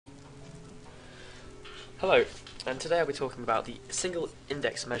Hello, and today I'll be talking about the single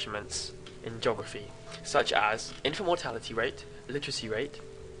index measurements in geography, such as infant mortality rate, literacy rate,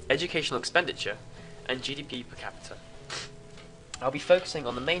 educational expenditure, and GDP per capita. I'll be focusing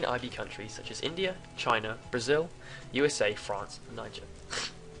on the main IB countries such as India, China, Brazil, USA, France, and Niger.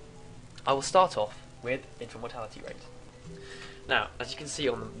 I will start off with infant mortality rate. Now, as you can see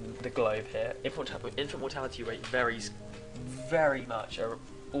on the globe here, infant mortality rate varies very much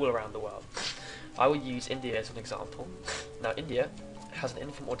all around the world. I will use India as an example. Now, India has an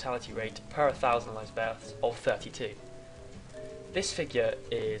infant mortality rate per 1,000 live births of 32. This figure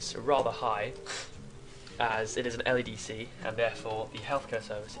is rather high, as it is an LEDC, and therefore the healthcare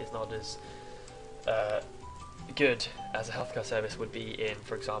service is not as good as a healthcare service would be in,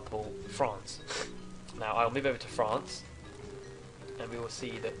 for example, France. Now, I'll move over to France, and we will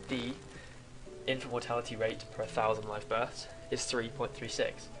see that the infant mortality rate per 1,000 live births is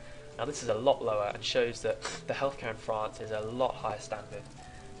 3.36. Now, this is a lot lower and shows that the healthcare in France is a lot higher standard,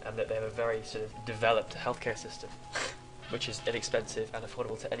 and that they have a very sort of developed healthcare system, which is inexpensive and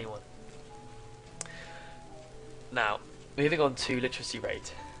affordable to anyone. Now, moving on to literacy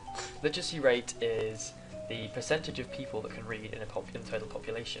rate. Literacy rate is the percentage of people that can read in a total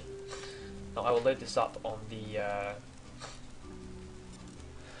population. Now, I will load this up on the.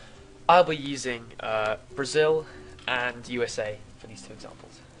 I'll be using Brazil and USA for these two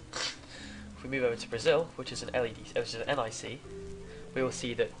examples. If we move over to Brazil, which is an which is an NIC, we will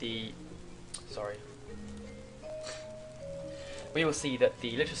see that the literacy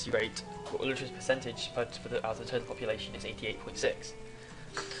rate, or literacy percentage out of the total population is 88.6.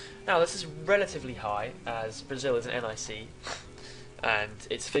 Now, this is relatively high, as Brazil is an NIC, and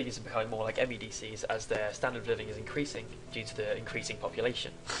its figures are becoming more like MEDCs as their standard of living is increasing due to the increasing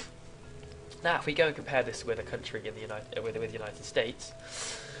population. Now, if we go and compare this with a country in with the United States,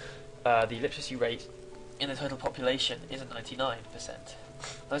 the literacy rate in the total population is at 99%.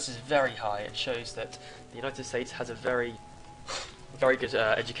 This is very high and shows that the United States has a very good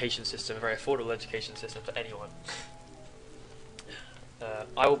education system, a very affordable education system for anyone.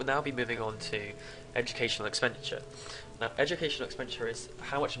 I will now be moving on to educational expenditure. Now, educational expenditure is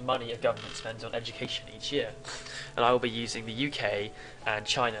how much money a government spends on education each year, and I will be using the UK and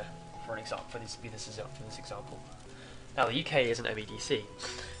China for an example. For this example. Now, the UK is an MEDC,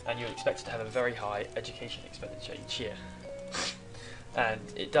 and you're expected to have a very high education expenditure each year, and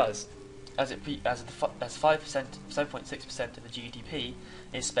it does, as 7.6% of the GDP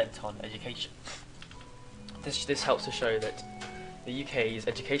is spent on education. This helps to show that the UK's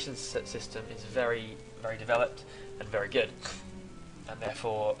education system is very developed and very good, and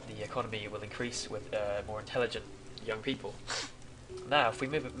therefore the economy will increase with more intelligent young people. Now, if we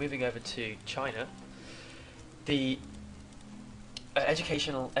moving over to China, the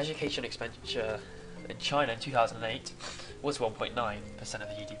education expenditure in China in 2008 was 1.9% of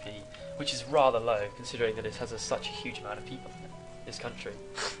the GDP, which is rather low considering that it has such a huge amount of people in this country.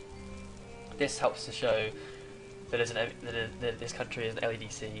 This helps to show that this country is an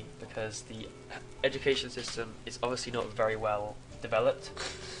LEDC because the education system is obviously not very well developed,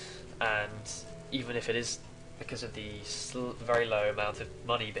 and even if it is, because of the very low amount of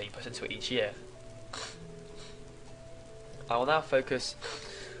money being put into it each year. I will now focus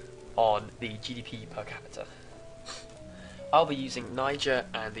on the GDP per capita. I'll be using Niger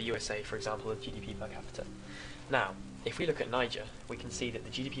and the USA for example of GDP per capita. Now, if we look at Niger, we can see that the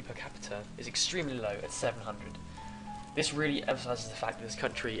GDP per capita is extremely low at 700. This really emphasises the fact that this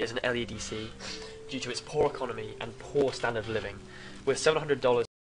country is an LEDC due to its poor economy and poor standard of living, with $700